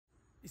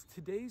Is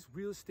today's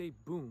real estate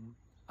boom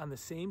on the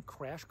same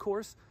crash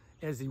course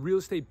as the real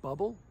estate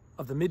bubble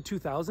of the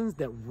mid-2000s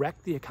that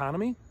wrecked the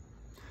economy?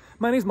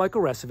 My name is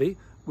Michael Resevi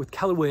with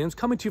Keller Williams,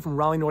 coming to you from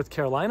Raleigh, North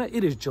Carolina.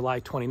 It is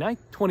July 29th,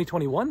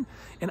 2021,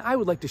 and I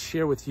would like to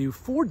share with you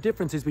 4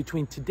 differences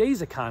between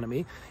today's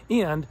economy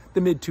and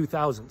the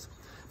mid-2000s.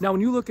 Now,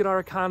 when you look at our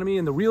economy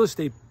and the real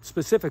estate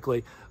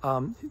specifically,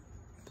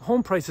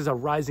 home prices are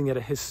rising at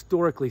a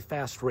historically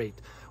fast rate.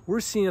 We're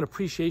seeing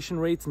appreciation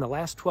rates in the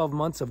last 12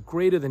 months of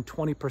greater than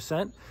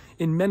 20%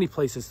 in many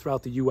places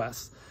throughout the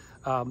U.S.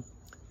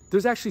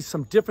 There's actually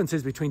some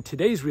differences between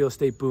today's real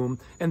estate boom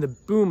and the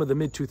boom of the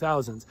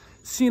mid-2000s.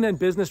 CNN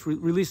Business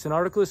released an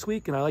article this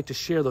week, and I'd like to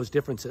share those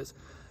differences.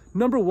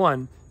 Number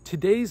one,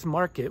 today's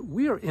market,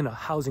 we are in a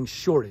housing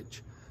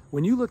shortage.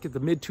 When you look at the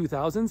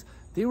mid-2000s,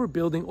 they were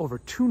building over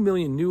 2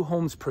 million new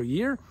homes per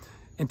year,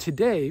 and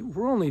today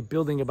we're only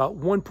building about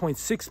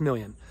 1.6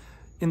 million.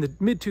 In the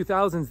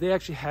mid-2000s, they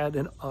actually had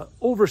an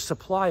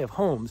oversupply of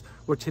homes,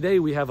 where today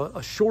we have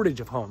a shortage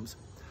of homes.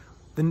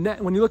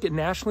 When you look at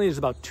nationally, there's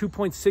about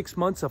 2.6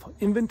 months of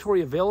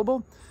inventory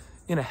available.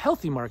 In a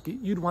healthy market,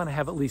 you'd want to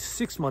have at least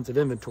 6 months of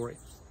inventory.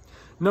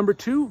 Number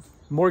 2,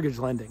 mortgage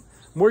lending.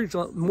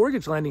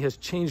 Mortgage lending has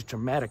changed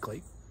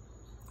dramatically.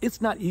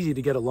 It's not easy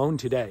to get a loan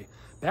today.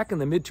 Back in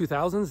the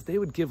mid-2000s, they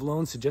would give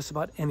loans to just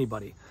about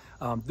anybody.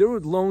 There were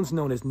loans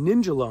known as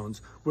ninja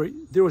loans, where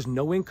there was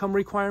no income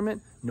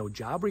requirement, no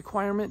job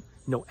requirement,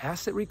 no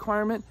asset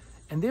requirement,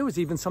 and there was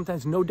even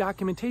sometimes no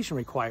documentation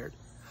required.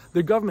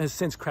 The government has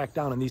since cracked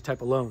down on these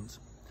type of loans.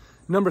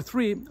 Number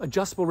 3,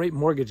 adjustable rate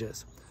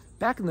mortgages.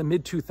 Back in the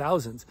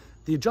mid-2000s,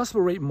 the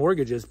adjustable rate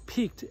mortgages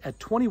peaked at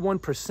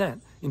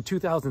 21% in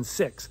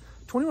 2006.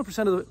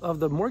 21% of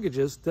the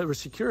mortgages that were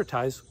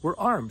securitized were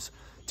ARMs.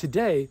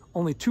 Today,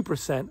 only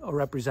 2%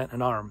 represent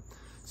an ARM.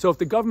 So if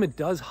the government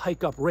does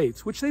hike up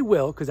rates, which they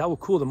will, because that will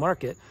cool the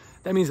market,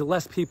 that means that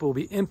less people will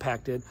be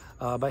impacted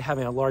by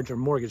having a larger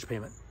mortgage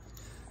payment.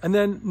 And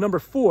then number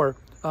 4,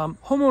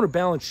 homeowner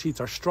balance sheets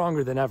are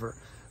stronger than ever.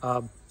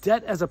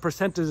 Debt as a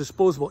percentage of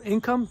disposable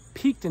income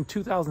peaked in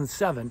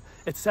 2007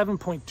 at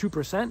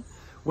 7.2%.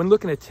 When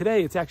looking at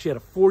today, it's actually at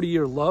a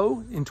 40-year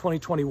low in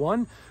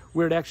 2021,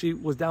 where it actually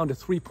was down to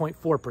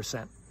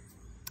 3.4%.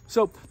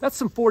 So that's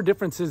some 4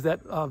 differences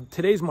that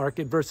today's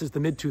market versus the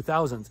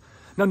mid-2000s.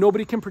 Now,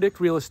 nobody can predict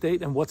real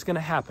estate and what's going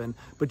to happen,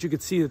 but you can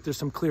see that there's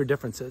some clear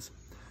differences.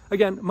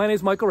 Again, my name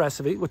is Michael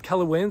Resevi with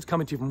Keller Williams,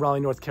 coming to you from Raleigh,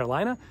 North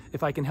Carolina.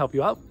 If I can help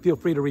you out, feel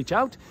free to reach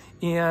out.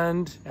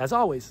 And as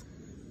always,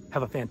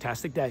 have a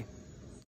fantastic day.